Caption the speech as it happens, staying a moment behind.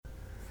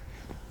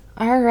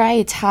All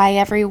right. Hi,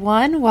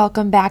 everyone.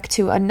 Welcome back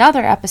to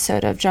another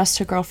episode of Just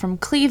a Girl from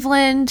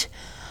Cleveland.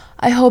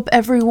 I hope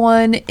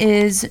everyone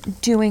is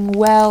doing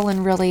well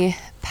and really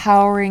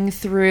powering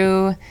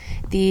through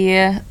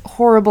the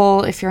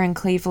horrible, if you're in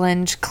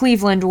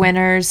Cleveland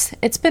winters.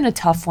 It's been a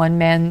tough one,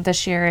 man,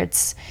 this year.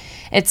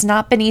 It's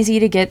not been easy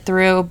to get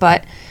through,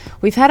 but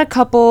we've had a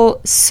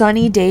couple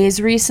sunny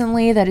days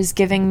recently that is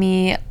giving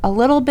me a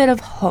little bit of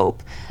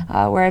hope,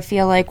 where I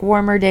feel like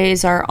warmer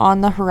days are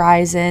on the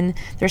horizon.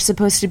 There's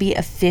supposed to be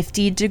a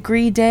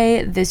 50-degree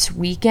day this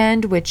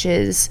weekend, which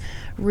is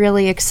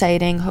really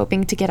exciting,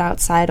 hoping to get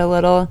outside a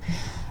little.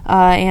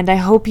 And I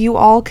hope you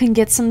all can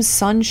get some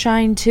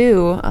sunshine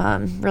too.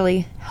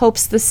 Really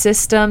helps the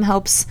system,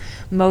 helps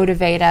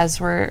motivate as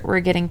we're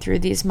getting through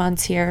these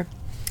months here.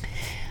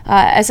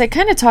 As I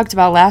kind of talked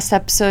about last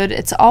episode,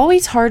 it's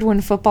always hard when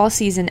football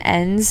season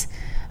ends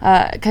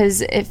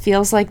because it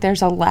feels like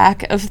there's a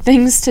lack of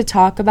things to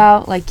talk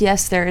about. Like,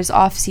 yes, there is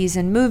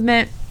off-season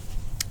movement.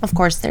 Of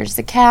course, there's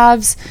the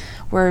Cavs.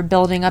 We're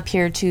building up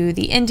here to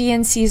the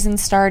Indian season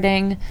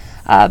starting.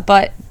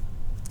 But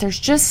there's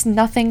just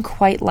nothing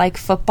quite like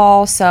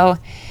football. So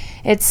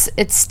it's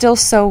still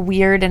so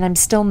weird, and I'm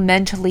still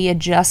mentally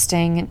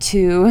adjusting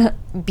to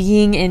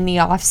being in the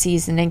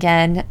off-season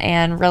again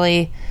and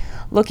really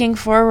looking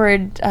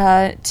forward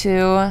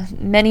to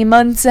many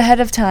months ahead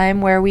of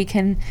time where we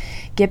can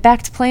get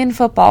back to playing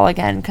football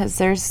again, because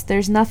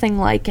there's nothing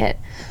like it.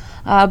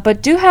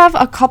 But do have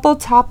a couple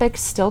topics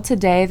still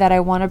today that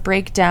I want to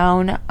break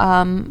down.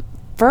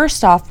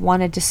 First off,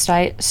 wanted to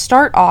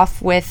start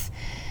off with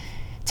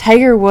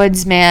Tiger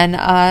Woods, man.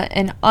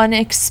 An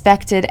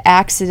unexpected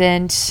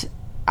accident.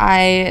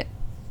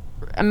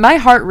 My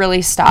heart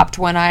really stopped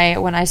when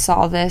I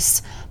saw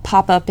this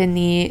pop up in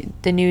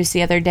the news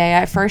the other day.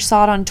 I first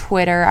saw it on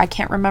Twitter. I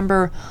can't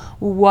remember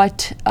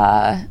what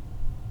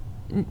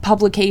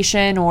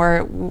publication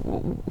or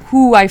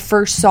who I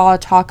first saw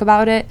talk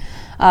about it,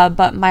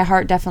 but my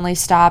heart definitely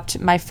stopped.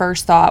 My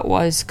first thought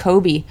was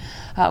Kobe,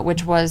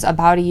 which was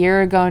about a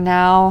year ago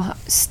now.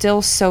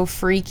 Still so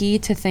freaky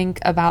to think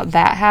about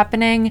that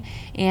happening,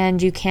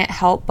 and you can't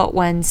help but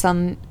when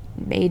some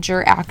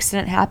major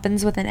accident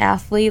happens with an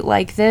athlete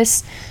like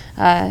this,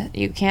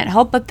 you can't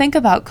help but think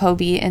about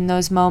Kobe in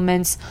those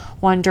moments,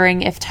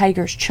 wondering if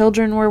Tiger's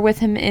children were with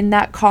him in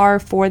that car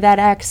for that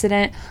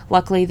accident.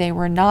 Luckily, they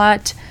were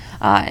not,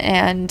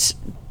 and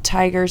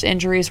Tiger's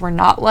injuries were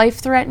not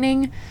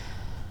life-threatening.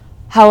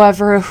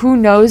 However, who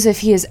knows if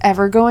he is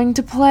ever going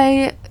to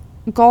play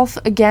golf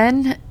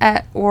again,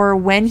 or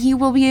when he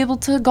will be able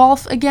to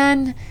golf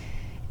again.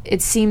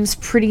 It seems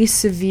pretty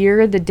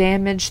severe, the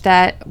damage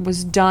that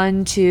was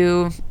done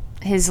to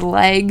his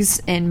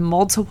legs in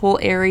multiple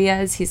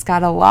areas. He's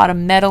got a lot of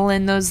metal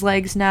in those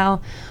legs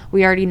now.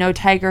 We already know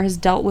Tiger has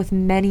dealt with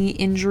many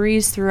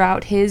injuries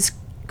throughout his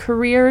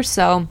career,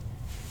 so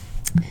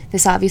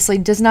this obviously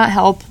does not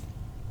help.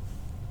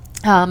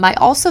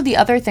 The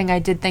other thing I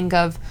did think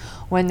of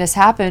when this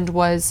happened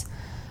was,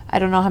 I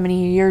don't know how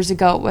many years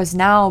ago it was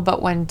now,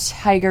 but when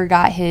Tiger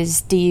got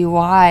his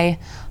DUI,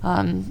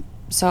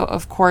 so,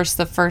 of course,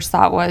 the first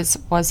thought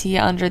was he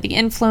under the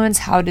influence?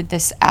 How did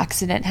this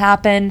accident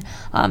happen?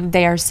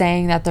 They are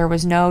saying that there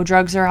was no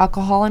drugs or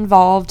alcohol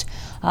involved,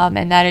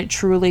 and that it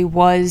truly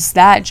was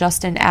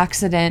just an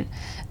accident.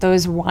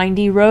 Those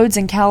windy roads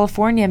in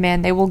California,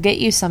 man, they will get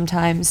you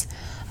sometimes.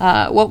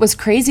 What was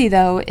crazy,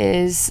 though,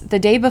 is the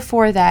day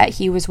before that,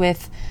 he was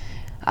with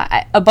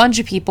a bunch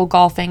of people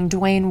golfing.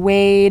 Dwayne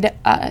Wade,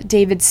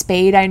 David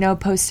Spade, I know,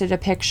 posted a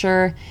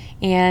picture.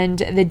 And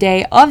the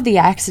day of the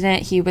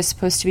accident, he was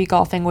supposed to be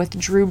golfing with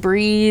Drew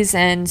Brees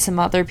and some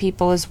other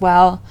people as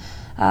well.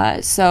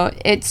 So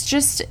it's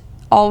just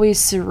always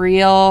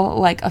surreal.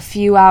 Like a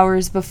few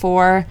hours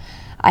before,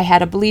 I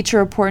had a Bleacher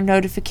Report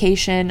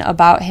notification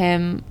about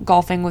him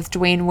golfing with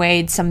Dwayne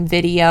Wade, some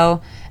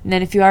video. And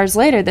then a few hours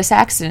later, this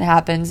accident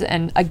happens.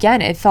 And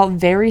again, it felt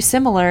very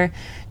similar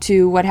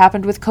to what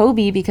happened with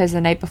Kobe, because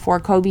the night before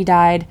Kobe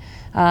died,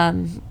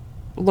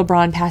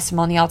 LeBron passed him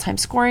on the all-time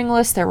scoring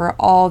list. There were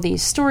all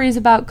these stories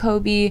about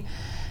Kobe.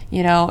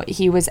 You know,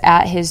 he was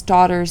at his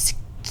daughter's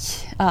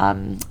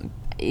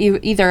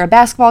either a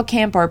basketball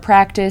camp or a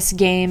practice,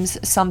 games,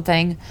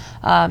 something,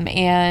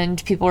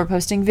 and people were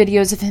posting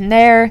videos of him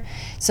there.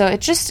 So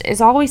it just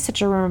is always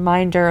such a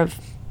reminder of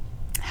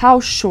how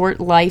short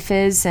life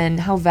is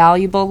and how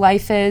valuable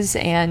life is,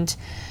 and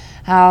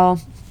how,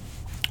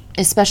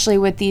 especially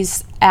with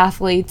these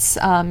athletes,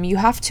 you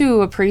have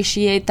to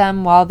appreciate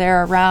them while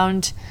they're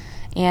around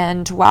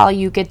and while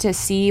you get to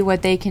see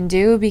what they can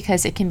do,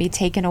 because it can be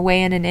taken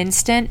away in an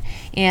instant.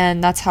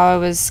 And that's how I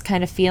was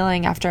kind of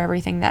feeling after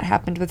everything that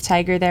happened with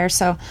Tiger there.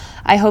 So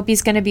I hope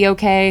he's going to be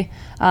okay.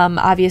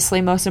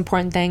 Obviously, most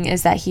important thing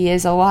is that he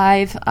is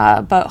alive,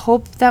 but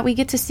hope that we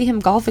get to see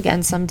him golf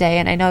again someday.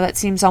 And I know that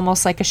seems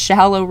almost like a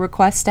shallow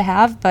request to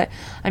have, but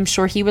I'm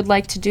sure he would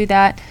like to do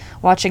that.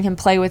 Watching him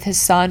play with his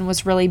son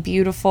was really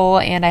beautiful,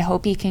 and I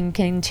hope he can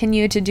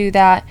continue to do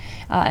that,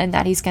 and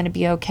that he's going to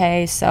be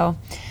okay. So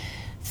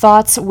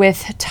thoughts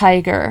with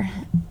Tiger.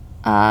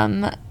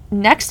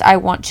 Next, I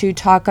want to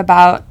talk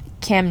about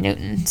Cam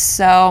Newton.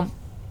 So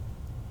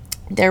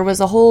there was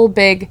a whole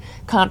big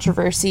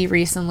controversy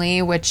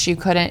recently, which you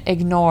couldn't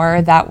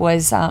ignore. That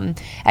was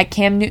at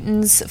Cam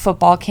Newton's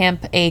football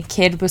camp, a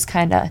kid was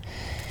kind of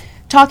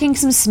talking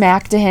some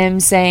smack to him,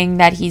 saying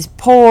that he's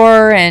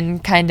poor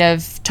and kind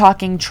of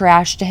talking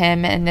trash to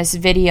him. And this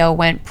video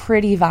went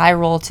pretty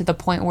viral to the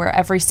point where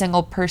every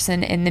single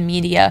person in the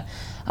media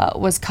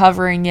was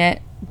covering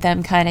it,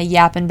 them kind of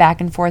yapping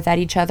back and forth at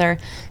each other,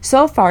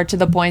 so far to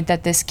the point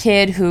that this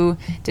kid, who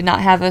did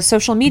not have a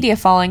social media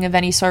following of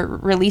any sort,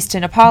 released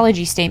an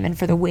apology statement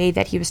for the way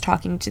that he was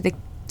talking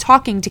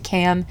to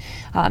Cam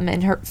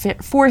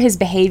for his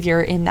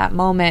behavior in that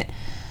moment.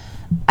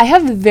 I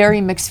have very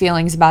mixed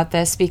feelings about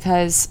this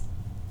because,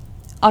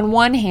 on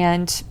one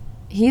hand,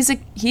 he is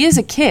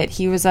a kid.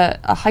 He was a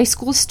high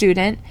school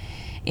student,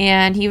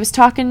 and he was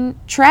talking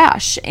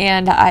trash,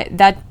 and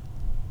that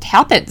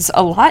happens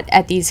a lot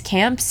at these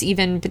camps,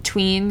 even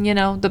between,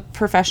 the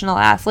professional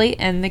athlete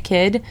and the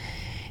kid.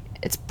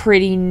 It's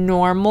pretty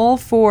normal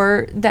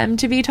for them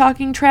to be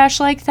talking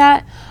trash like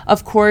that.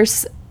 Of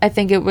course, I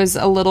think it was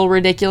a little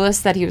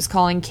ridiculous that he was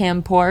calling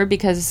Cam poor,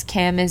 because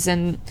Cam is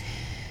in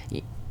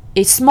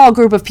a small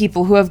group of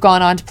people who have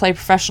gone on to play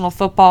professional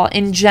football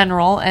in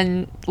general,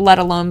 and let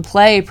alone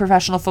play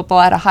professional football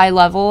at a high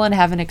level and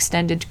have an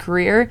extended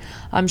career.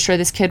 I'm sure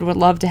this kid would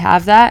love to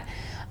have that.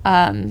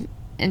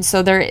 And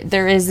so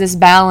there is this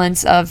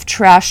balance of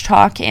trash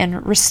talk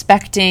and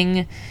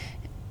respecting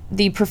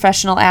the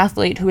professional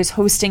athlete who is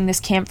hosting this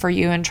camp for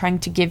you and trying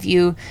to give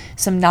you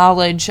some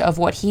knowledge of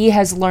what he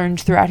has learned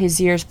throughout his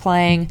years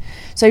playing.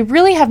 So I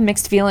really have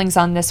mixed feelings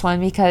on this one,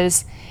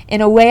 because in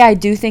a way I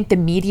do think the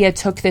media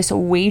took this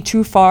way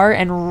too far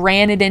and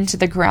ran it into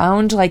the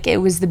ground like it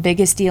was the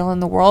biggest deal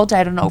in the world.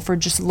 I don't know if we're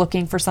just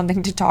looking for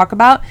something to talk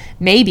about.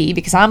 Maybe,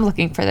 because I'm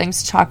looking for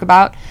things to talk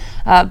about.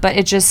 But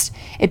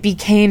it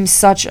became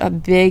such a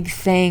big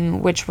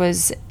thing,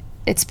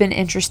 it's been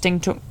interesting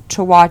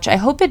to watch. I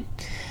hope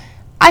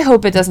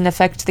it doesn't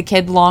affect the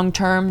kid long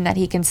term, that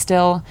he can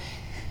still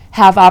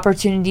have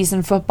opportunities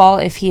in football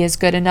if he is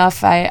good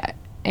enough. I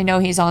know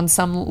he's on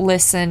some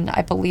lists in,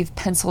 I believe,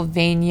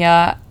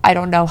 Pennsylvania. I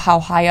don't know how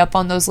high up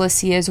on those lists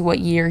he is, what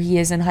year he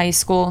is in high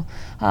school,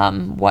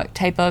 what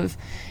type of,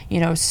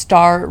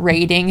 star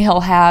rating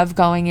he'll have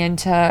going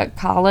into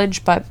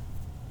college. But,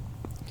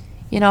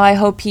 I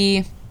hope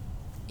he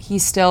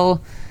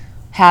still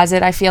has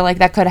it. I feel like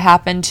that could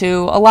happen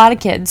to a lot of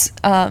kids,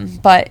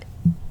 but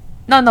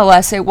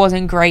nonetheless, it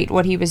wasn't great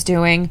what he was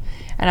doing,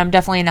 and I'm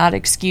definitely not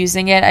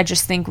excusing it. I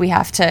just think we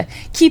have to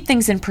keep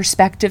things in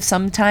perspective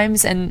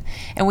sometimes, and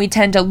we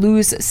tend to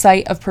lose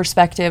sight of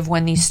perspective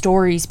when these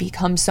stories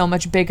become so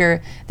much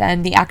bigger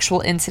than the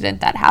actual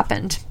incident that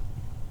happened.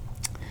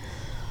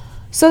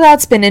 So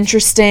that's been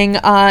interesting.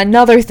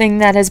 Another thing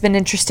that has been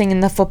interesting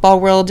in the football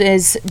world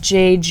is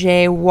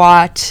J.J.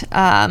 Watt.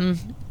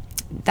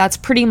 That's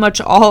pretty much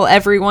all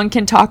everyone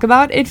can talk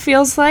about, it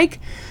feels like.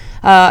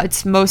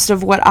 It's most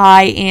of what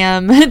I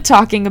am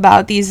talking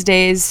about these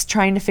days,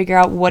 trying to figure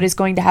out what is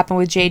going to happen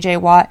with J.J.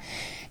 Watt,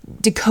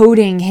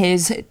 decoding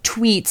his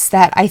tweets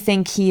that I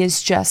think he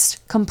is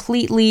just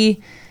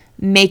completely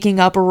making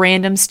up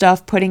random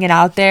stuff, putting it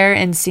out there,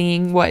 and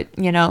seeing what,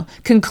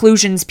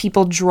 conclusions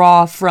people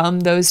draw from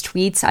those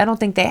tweets. I don't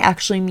think they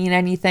actually mean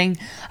anything.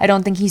 I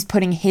don't think he's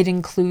putting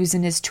hidden clues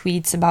in his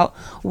tweets about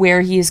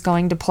where he is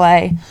going to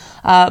play.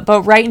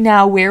 But right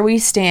now, where we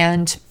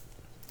stand,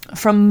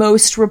 from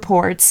most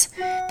reports,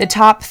 the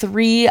top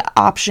 3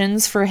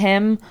 options for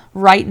him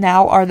right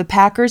now are the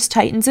Packers,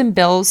 Titans, and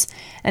Bills.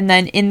 And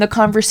then in the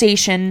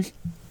conversation,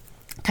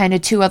 kind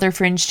of 2 other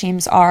fringe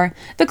teams are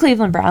the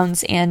Cleveland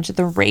Browns and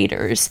the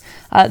Raiders.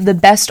 The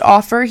best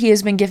offer he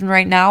has been given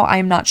right now,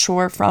 I'm not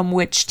sure from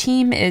which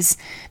team, is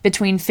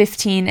between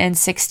 15 and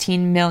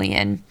 16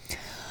 million.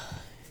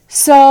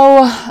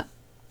 So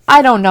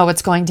I don't know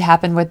what's going to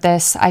happen with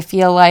this. I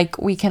feel like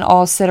we can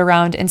all sit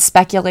around and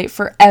speculate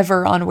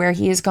forever on where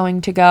he is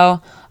going to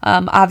go.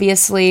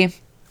 Obviously,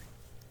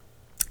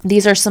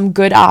 these are some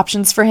good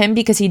options for him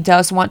because he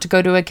does want to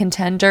go to a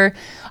contender.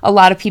 A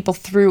lot of people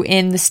threw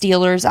in the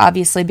Steelers,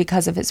 obviously,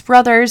 because of his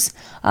brothers.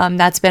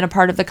 That's been a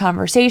part of the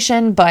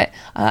conversation, but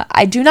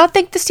I do not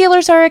think the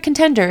Steelers are a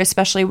contender,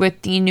 especially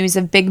with the news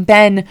of Big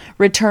Ben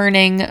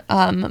returning,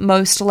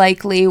 most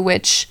likely,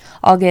 which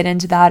I'll get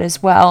into that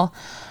as well.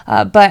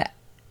 But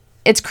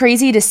it's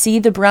crazy to see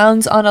the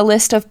Browns on a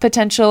list of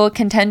potential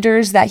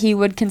contenders that he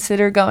would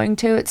consider going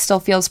to. It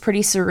still feels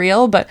pretty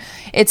surreal, but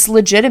it's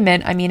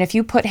legitimate. I mean, if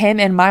you put him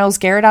and Myles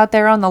Garrett out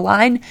there on the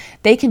line,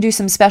 they can do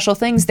some special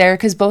things there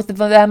because both of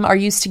them are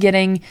used to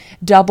getting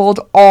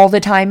doubled all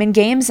the time in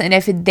games. And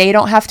if they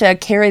don't have to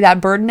carry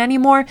that burden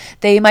anymore,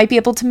 they might be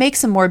able to make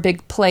some more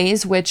big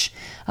plays, which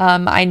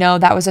I know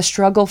that was a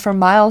struggle for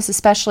Myles,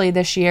 especially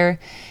this year.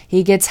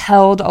 He gets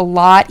held a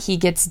lot. He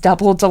gets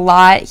doubled a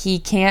lot. He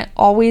can't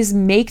always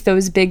make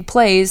those big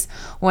plays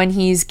when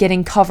he's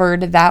getting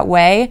covered that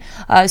way.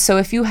 So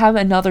if you have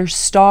another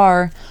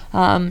star,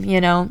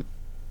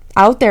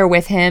 out there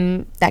with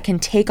him that can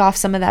take off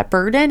some of that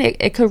burden,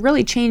 it could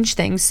really change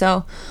things.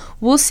 So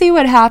we'll see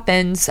what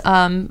happens.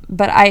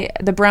 But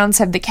the Browns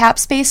have the cap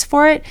space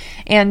for it,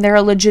 and they're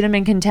a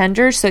legitimate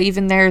contender. So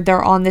even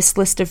they're on this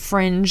list of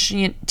fringe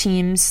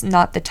teams,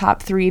 not the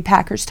top 3,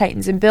 Packers,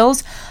 Titans, and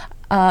Bills.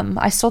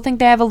 I still think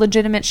they have a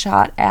legitimate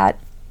shot at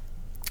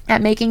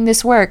making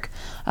this work.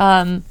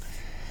 The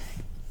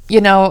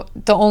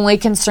only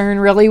concern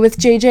really with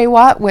J.J.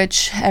 Watt,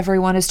 which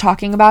everyone is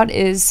talking about,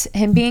 is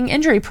him being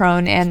injury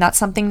prone. And that's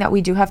something that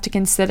we do have to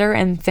consider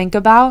and think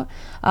about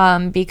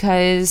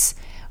because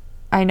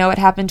I know it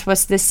happened to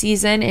us this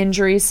season.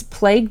 Injuries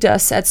plagued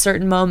us at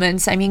certain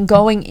moments. I mean,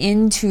 going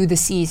into the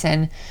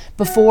season,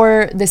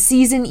 before the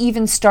season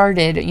even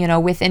started,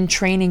 within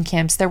training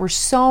camps, there were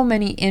so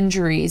many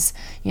injuries.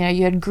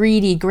 You had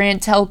Greedy,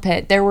 Grant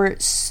Delpit. There were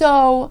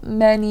so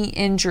many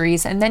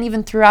injuries. And then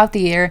even throughout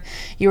the year,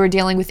 you were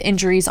dealing with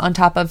injuries on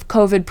top of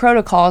COVID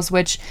protocols,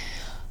 which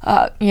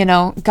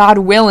God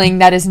willing,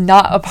 that is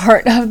not a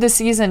part of the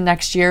season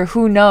next year.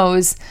 Who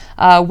knows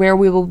where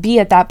we will be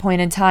at that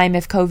point in time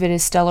if COVID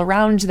is still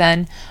around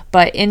then.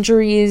 But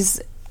injuries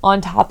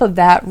on top of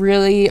that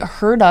really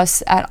hurt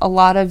us at a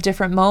lot of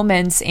different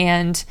moments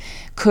and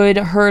could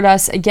hurt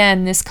us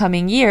again this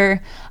coming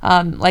year.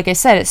 Like I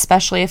said,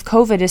 especially if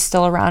COVID is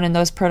still around and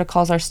those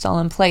protocols are still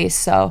in place.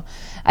 So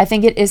I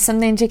think it is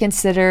something to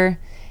consider,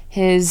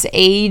 his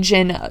age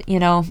and,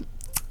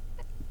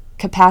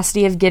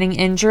 capacity of getting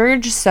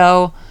injured.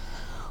 So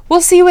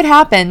we'll see what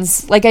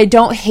happens. I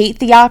don't hate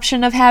the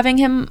option of having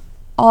him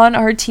on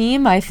our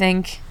team. I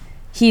think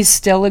he's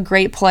still a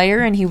great player,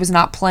 and he was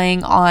not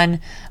playing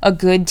on a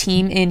good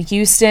team in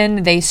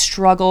Houston. They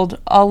struggled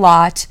a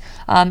lot,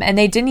 and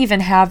they didn't even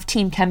have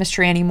team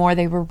chemistry anymore.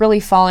 They were really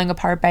falling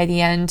apart by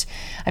the end.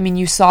 I mean,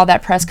 you saw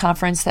that press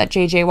conference that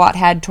J.J. Watt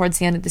had towards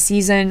the end of the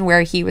season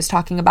where he was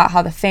talking about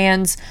how the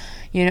fans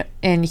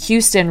in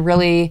Houston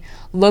really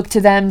look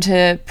to them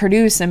to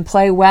produce and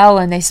play well,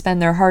 and they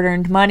spend their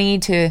hard-earned money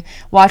to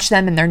watch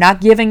them, and they're not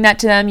giving that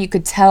to them. You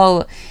could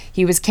tell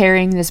he was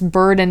carrying this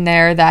burden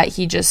there that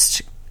he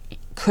just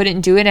couldn't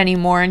do it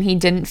anymore, and he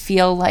didn't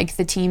feel like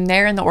the team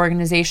there and the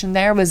organization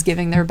there was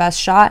giving their best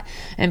shot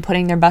and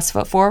putting their best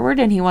foot forward,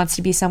 and he wants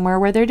to be somewhere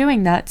where they're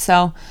doing that.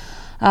 So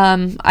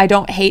I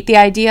don't hate the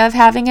idea of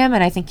having him,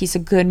 and I think he's a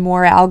good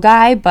morale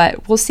guy,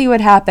 but we'll see what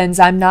happens.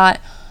 I'm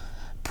not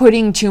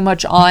putting too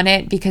much on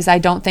it because I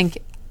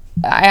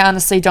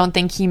honestly don't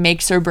think he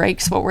makes or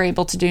breaks what we're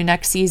able to do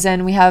next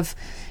season. We have,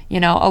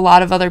 a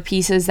lot of other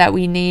pieces that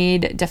we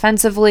need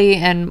defensively,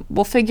 and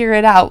we'll figure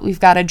it out. We've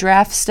got a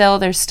draft still.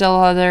 There's still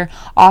other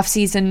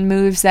off-season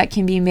moves that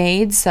can be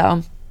made,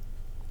 so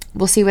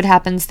we'll see what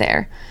happens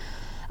there.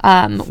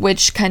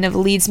 Which kind of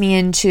leads me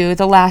into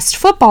the last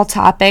football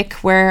topic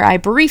where I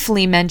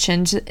briefly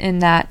mentioned in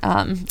that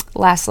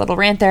last little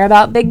rant there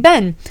about Big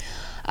Ben.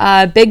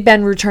 Big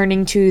Ben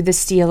returning to the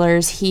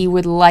Steelers. He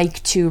would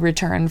like to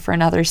return for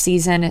another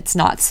season. It's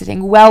not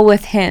sitting well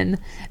with him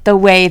the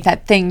way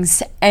that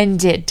things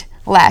ended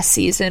last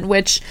season,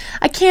 which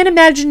I can't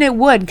imagine it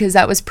would, because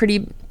that was pretty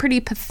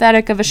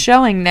pathetic of a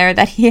showing there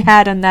that he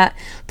had in that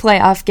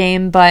playoff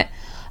game. But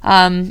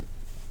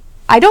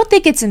I don't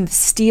think it's in the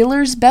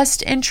Steelers'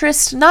 best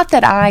interest. Not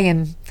that I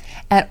am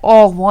at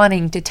all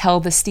wanting to tell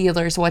the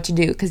Steelers what to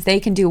do, because they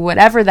can do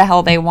whatever the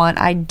hell they want.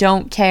 I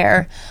don't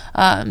care.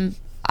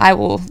 I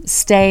will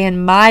stay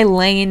in my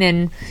lane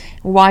and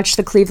watch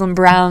the Cleveland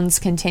Browns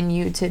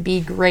continue to be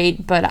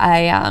great, but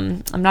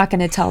I'm not going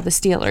to tell the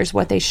Steelers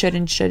what they should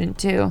and shouldn't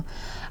do.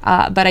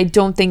 But I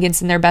don't think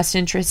it's in their best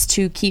interest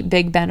to keep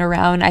Big Ben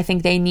around. I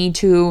think they need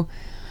to,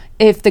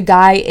 if the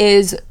guy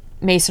is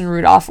Mason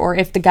Rudolph, or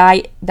if the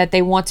guy that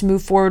they want to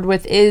move forward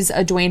with is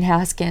a Dwayne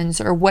Haskins,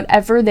 or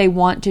whatever they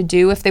want to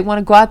do, if they want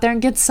to go out there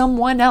and get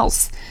someone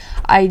else,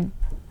 I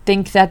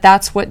think that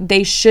that's what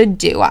they should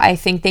do. I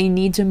think they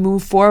need to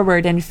move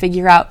forward and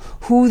figure out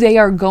who they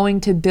are going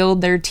to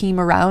build their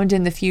team around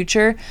in the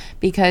future,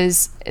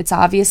 because it's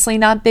obviously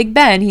not Big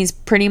Ben. He's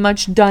pretty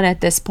much done at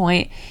this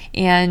point,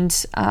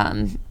 and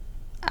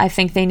I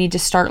think they need to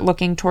start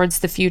looking towards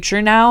the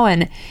future now,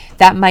 and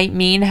that might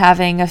mean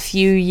having a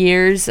few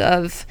years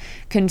of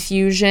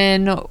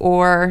confusion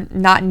or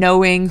not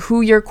knowing who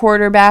your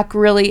quarterback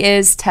really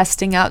is,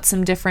 testing out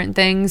some different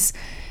things.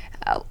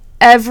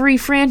 Every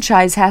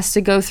franchise has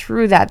to go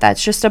through that.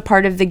 That's just a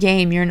part of the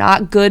game. You're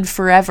not good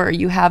forever.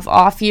 You have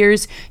off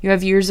years, you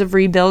have years of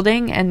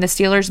rebuilding, and the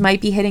Steelers might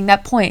be hitting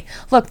that point.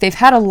 Look, they've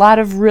had a lot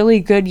of really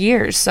good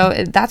years,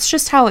 so that's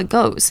just how it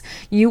goes.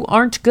 You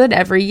aren't good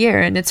every year,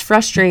 and it's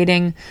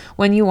frustrating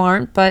when you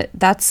aren't, but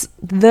that's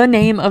the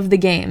name of the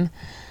game.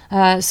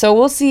 So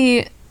we'll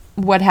see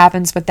what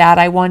happens with that.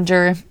 I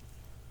wonder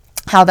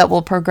how that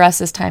will progress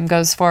as time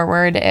goes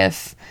forward.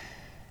 If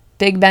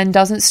Big Ben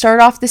doesn't start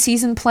off the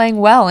season playing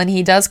well and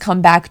he does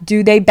come back,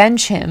 do they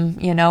bench him?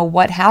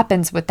 What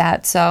happens with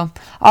that? So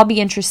I'll be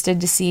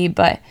interested to see,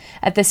 but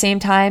at the same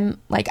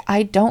time,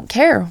 I don't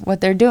care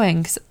what they're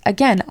doing. 'Cause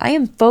again, I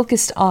am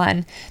focused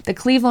on the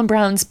Cleveland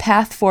Browns'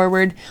 path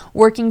forward,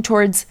 working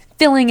towards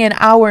filling in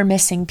our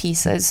missing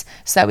pieces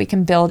so that we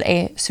can build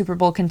a Super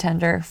Bowl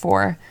contender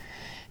for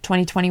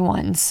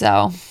 2021.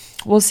 So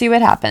we'll see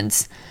what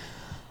happens.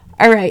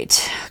 All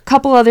right, a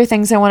couple other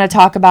things I want to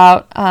talk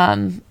about.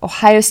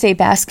 Ohio State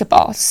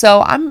basketball.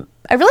 So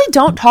I really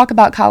don't talk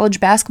about college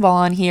basketball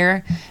on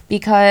here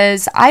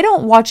because I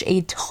don't watch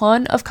a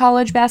ton of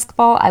college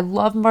basketball. I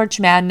love March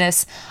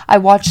Madness. I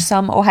watch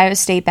some Ohio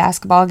State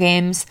basketball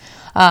games,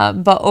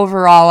 but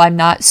overall, I'm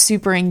not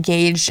super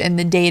engaged in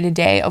the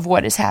day-to-day of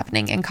what is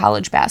happening in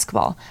college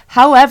basketball.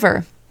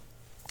 However,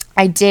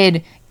 I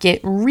did get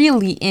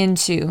really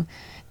into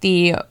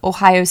the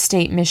Ohio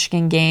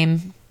State-Michigan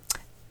game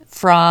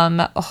from,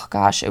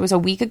 it was a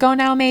week ago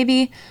now,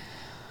 maybe,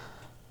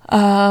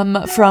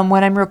 from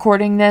when I'm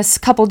recording this, a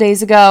couple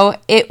days ago.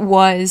 It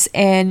was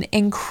an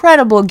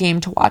incredible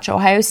game to watch.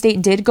 Ohio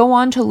State did go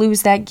on to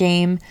lose that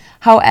game.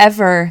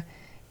 However,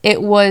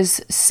 it was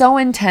so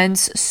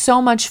intense,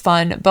 so much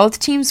fun. Both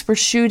teams were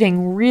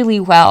shooting really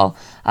well.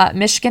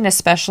 Michigan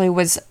especially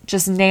was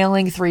just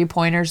nailing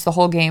three-pointers the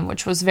whole game,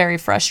 which was very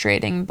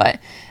frustrating, but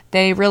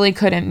they really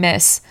couldn't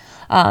miss.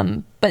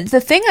 But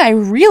the thing I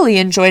really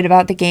enjoyed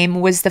about the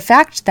game was the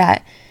fact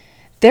that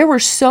there were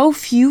so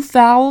few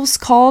fouls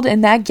called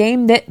in that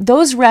game that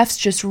those refs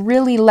just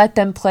really let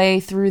them play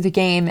through the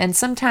game. And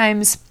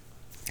sometimes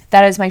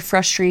that is my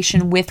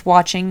frustration with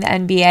watching the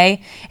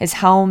NBA, is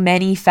how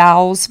many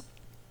fouls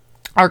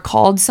are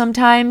called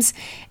sometimes.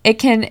 It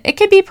can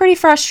be pretty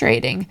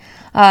frustrating.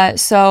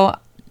 So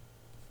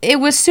it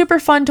was super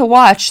fun to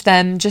watch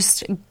them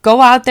just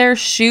go out there,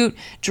 shoot,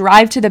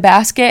 drive to the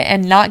basket,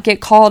 and not get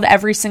called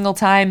every single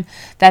time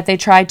that they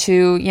try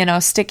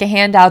to, stick a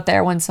hand out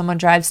there when someone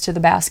drives to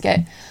the basket.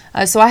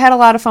 So I had a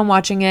lot of fun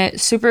watching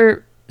it.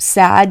 Super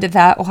sad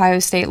that Ohio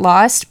State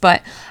lost,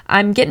 but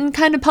I'm getting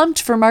kind of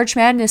pumped for March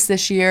Madness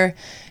this year.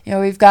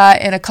 We've got,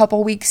 in a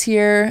couple weeks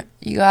here,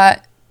 you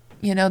got,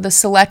 the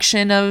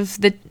selection of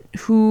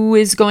who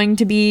is going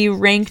to be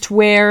ranked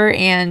where,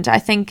 and I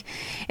think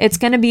it's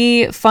going to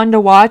be fun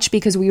to watch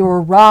because we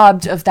were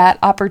robbed of that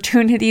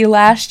opportunity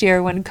last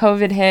year when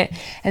COVID hit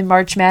and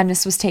March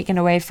Madness was taken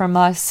away from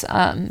us.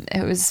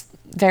 It was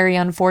very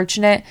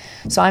unfortunate,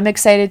 so I'm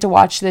excited to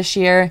watch this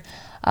year,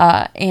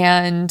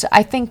 and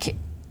I think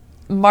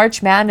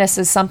March Madness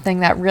is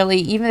something that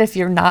really, even if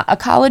you're not a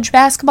college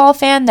basketball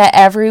fan, that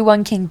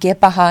everyone can get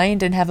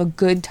behind and have a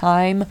good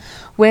time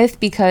with,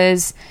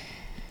 because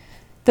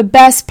the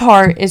best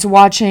part is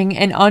watching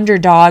an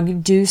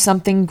underdog do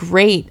something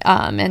great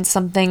and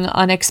something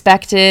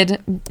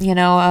unexpected,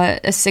 a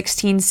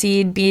 16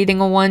 seed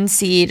beating a 1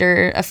 seed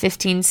or a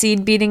 15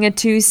 seed beating a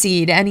 2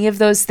 seed. Any of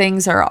those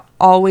things are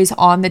always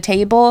on the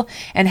table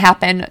and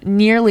happen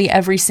nearly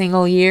every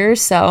single year.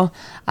 So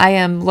I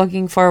am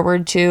looking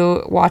forward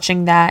to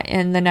watching that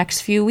in the next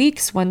few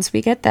weeks once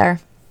we get there.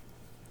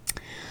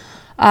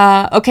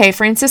 Okay,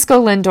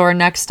 Francisco Lindor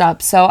next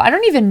up. So I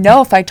don't even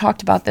know if I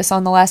talked about this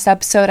on the last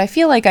episode. I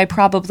feel like I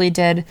probably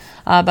did,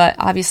 but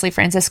obviously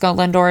Francisco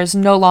Lindor is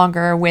no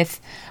longer with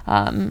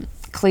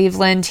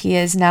Cleveland. He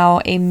is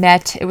now a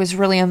Met. It was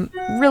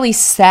really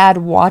sad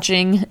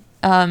watching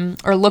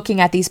or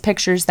looking at these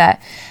pictures that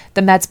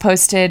the Mets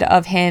posted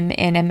of him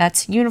in a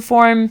Mets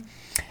uniform.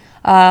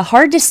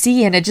 Hard to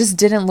see, and it just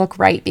didn't look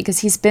right because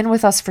he's been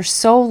with us for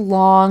so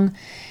long,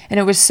 and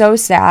it was so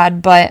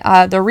sad.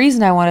 But the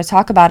reason I want to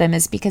talk about him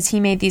is because he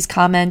made these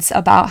comments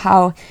about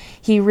how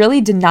he really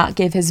did not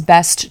give his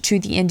best to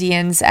the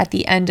Indians at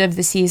the end of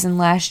the season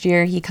last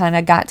year. He kind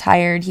of got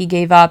tired, he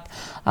gave up,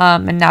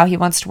 and now he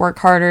wants to work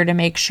harder to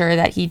make sure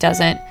that he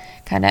doesn't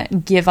kind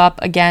of give up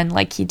again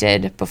like he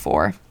did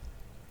before.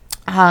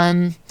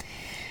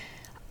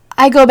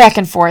 I go back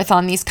and forth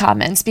on these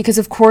comments because,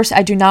 of course,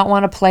 I do not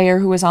want a player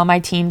who was on my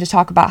team to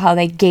talk about how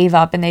they gave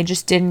up and they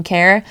just didn't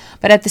care.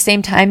 But at the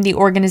same time, the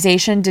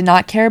organization did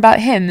not care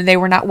about him. They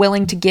were not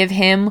willing to give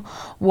him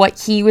what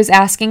he was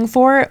asking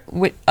for,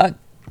 an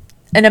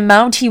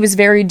amount he was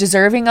very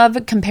deserving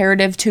of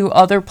comparative to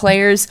other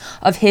players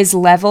of his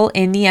level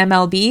in the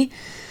MLB.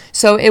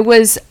 So it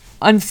was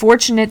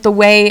unfortunate the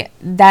way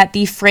that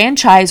the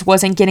franchise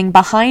wasn't getting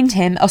behind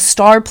him, a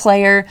star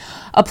player,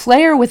 a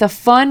player with a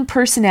fun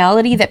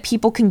personality that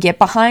people can get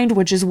behind,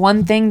 which is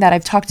one thing that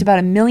I've talked about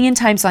a million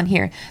times on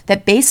here,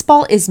 that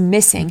baseball is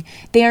missing.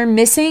 They are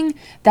missing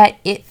that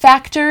it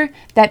factor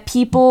that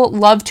people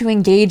love to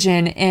engage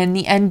in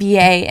the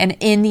NBA and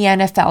in the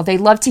NFL. They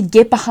love to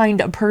get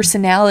behind a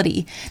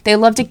personality. They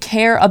love to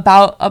care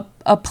about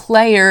a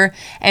player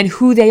and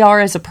who they are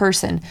as a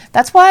person.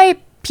 That's why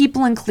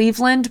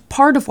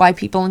part of why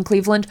people in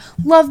Cleveland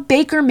love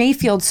Baker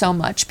Mayfield so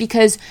much,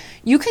 because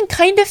you can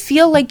kind of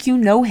feel like you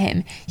know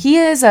him. He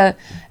is a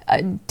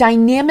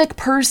dynamic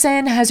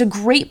person, has a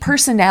great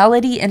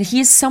personality, and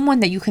he's someone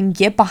that you can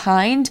get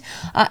behind.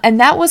 And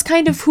that was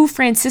kind of who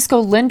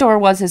Francisco Lindor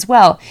was as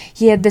well.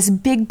 He had this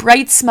big,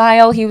 bright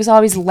smile. He was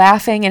always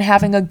laughing and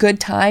having a good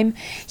time.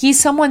 He's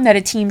someone that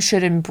a team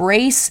should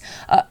embrace,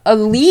 a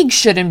league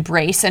should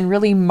embrace, and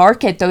really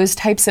market those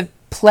types of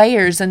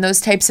players and those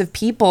types of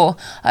people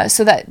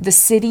so that the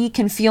city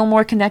can feel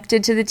more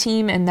connected to the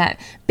team and that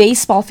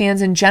baseball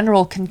fans in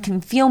general can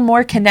feel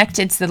more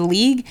connected to the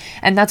league.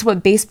 And that's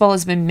what baseball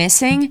has been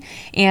missing.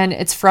 And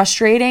it's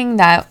frustrating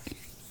that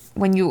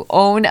when you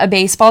own a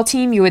baseball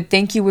team, you would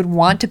think you would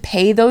want to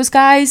pay those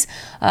guys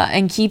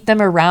and keep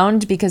them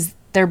around because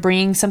they're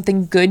bringing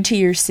something good to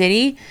your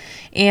city,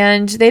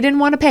 and they didn't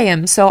want to pay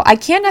him. So I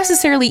can't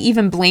necessarily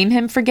even blame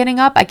him for giving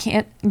up. I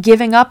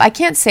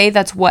can't say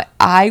that's what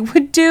I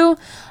would do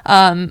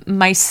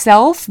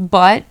myself,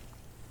 but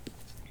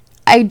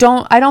I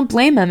don't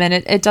blame him, and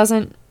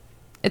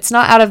it's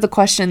not out of the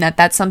question that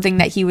that's something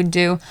that he would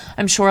do.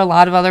 I'm sure a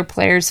lot of other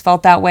players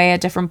felt that way at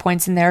different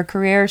points in their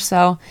career.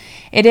 So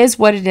it is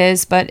what it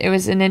is, but it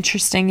was an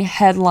interesting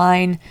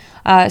headline.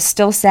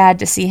 Still sad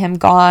to see him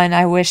gone.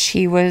 I wish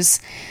he was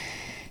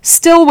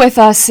still with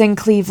us in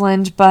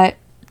Cleveland, but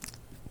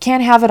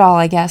can't have it all,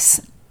 I guess.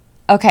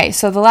 Okay,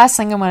 so the last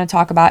thing I want to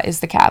talk about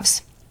is the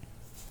Cavs.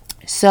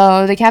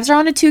 So the Cavs are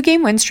on a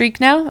 2-game win streak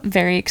now.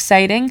 Very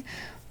exciting.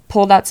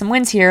 Pulled out some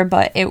wins here,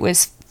 but it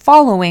was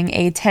following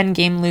a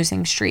 10-game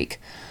losing streak,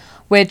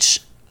 which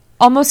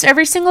almost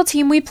every single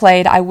team we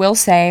played, I will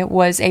say,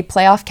 was a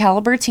playoff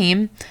caliber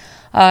team.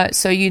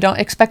 So you don't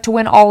expect to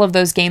win all of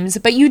those games,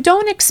 but you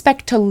don't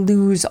expect to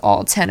lose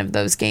all 10 of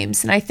those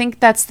games. And I think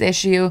that's the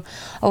issue.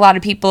 A lot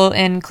of people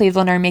in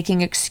Cleveland are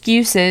making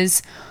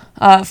excuses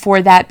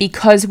for that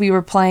because we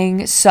were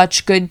playing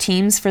such good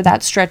teams for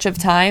that stretch of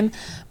time.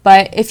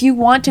 But if you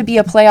want to be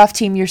a playoff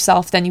team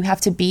yourself, then you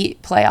have to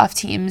beat playoff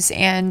teams,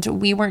 and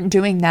we weren't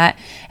doing that.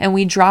 And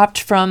we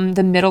dropped from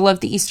the middle of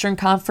the Eastern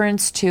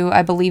Conference to,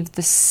 I believe,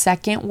 the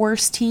second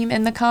worst team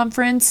in the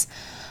conference.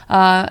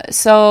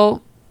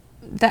 So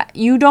that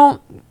you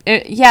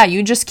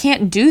just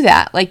can't do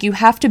that. Like, you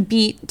have to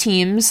beat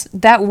teams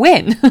that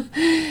win.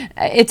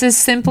 It's as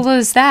simple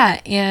as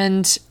that.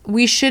 And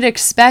we should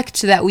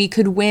expect that we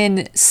could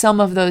win some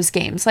of those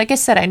games. Like I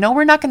said, I know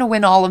we're not going to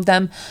win all of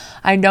them.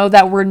 I know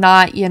that we're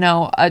not,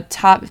 a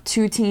top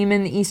 2 team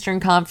in the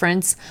Eastern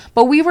Conference,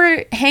 but we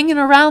were hanging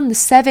around the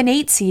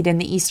 7-8 seed in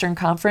the Eastern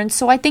Conference.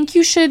 So I think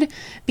you should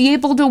be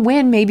able to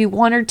win maybe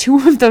 1 or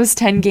 2 of those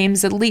 10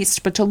 games at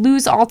least, but to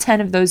lose all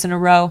 10 of those in a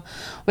row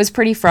was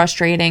pretty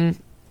frustrating.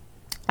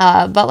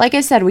 But like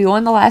I said, we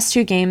won the last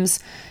 2 games,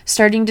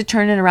 starting to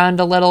turn it around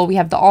a little. We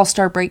have the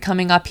All-Star break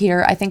coming up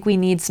here. I think we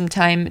need some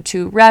time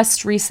to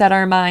rest, reset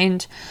our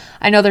mind.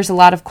 I know there's a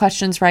lot of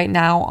questions right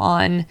now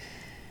on,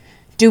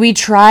 do we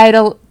try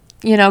to,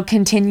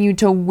 continue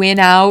to win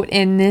out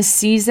in this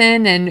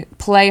season and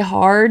play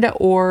hard,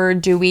 or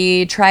do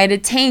we try to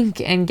tank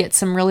and get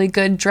some really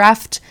good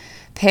draft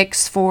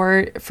picks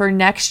for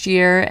next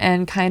year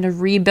and kind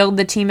of rebuild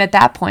the team at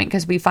that point,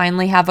 because we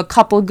finally have a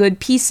couple good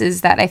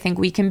pieces that I think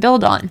we can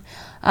build on.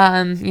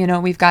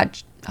 We've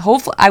got,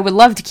 hopefully, I would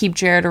love to keep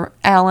Jared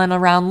Allen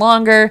around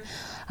longer.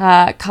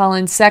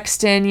 Colin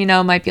Sexton,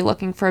 might be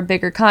looking for a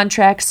bigger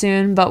contract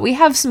soon, but we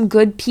have some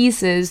good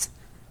pieces.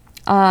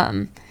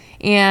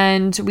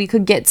 And we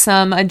could get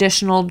some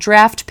additional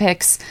draft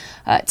picks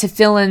to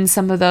fill in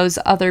some of those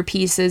other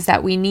pieces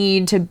that we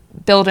need to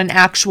build an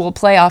actual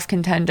playoff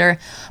contender.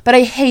 But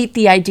I hate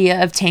the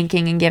idea of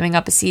tanking and giving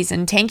up a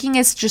season. Tanking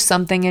is just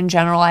something in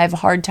general I have a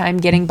hard time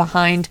getting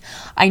behind.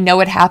 I know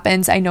it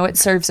happens. I know it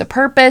serves a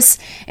purpose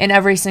in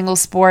every single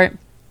sport.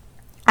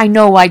 I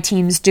know why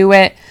teams do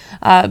it,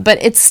 but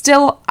it's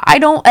still, I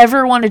don't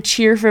ever want to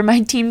cheer for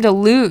my team to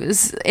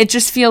lose. It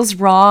just feels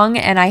wrong,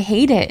 and I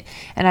hate it.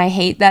 And I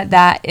hate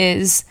that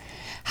is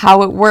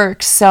how it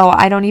works. So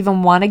I don't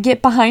even want to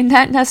get behind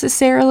that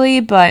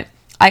necessarily, but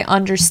I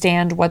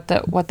understand what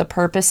the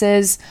purpose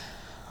is.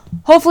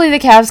 Hopefully the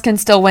Cavs can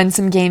still win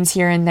some games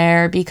here and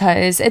there,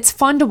 because it's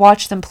fun to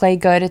watch them play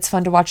good. It's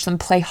fun to watch them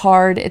play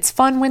hard. It's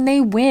fun when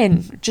they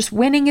win. Just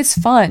winning is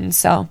fun.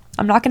 So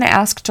I'm not going to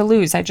ask to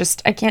lose. I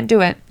can't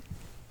do it.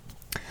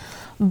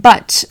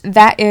 But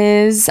that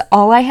is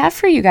all I have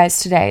for you guys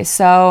today.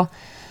 So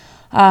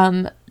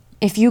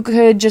if you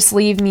could just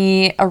leave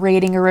me a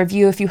rating, a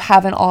review, if you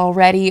haven't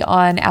already,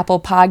 on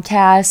Apple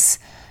Podcasts.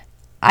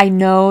 I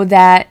know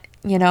that,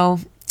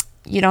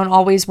 you don't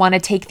always want to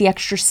take the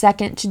extra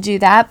second to do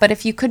that, but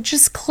if you could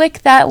just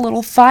click that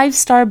little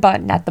 5-star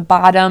button at the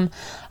bottom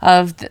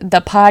of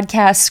the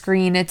podcast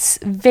screen, it's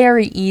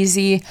very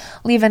easy.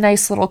 Leave a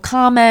nice little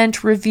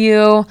comment,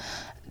 review.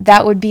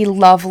 That would be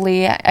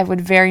lovely. I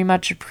would very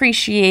much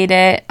appreciate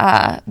it.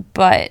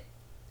 But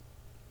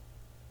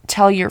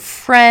tell your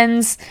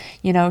friends,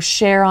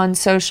 share on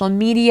social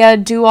media,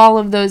 do all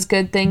of those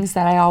good things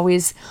that I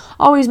always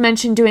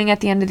mention doing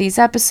at the end of these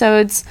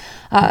episodes.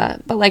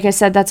 But like I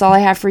said, that's all I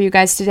have for you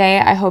guys today.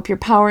 I hope you're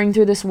powering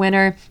through this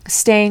winter,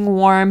 staying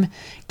warm,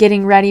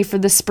 getting ready for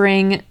the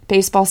spring.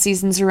 Baseball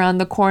season's around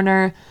the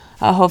corner.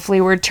 Hopefully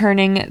we're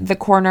turning the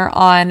corner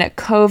on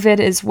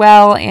COVID as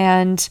well,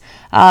 and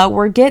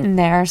we're getting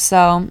there.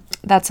 So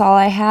that's all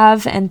I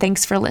have, and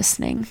thanks for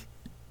listening.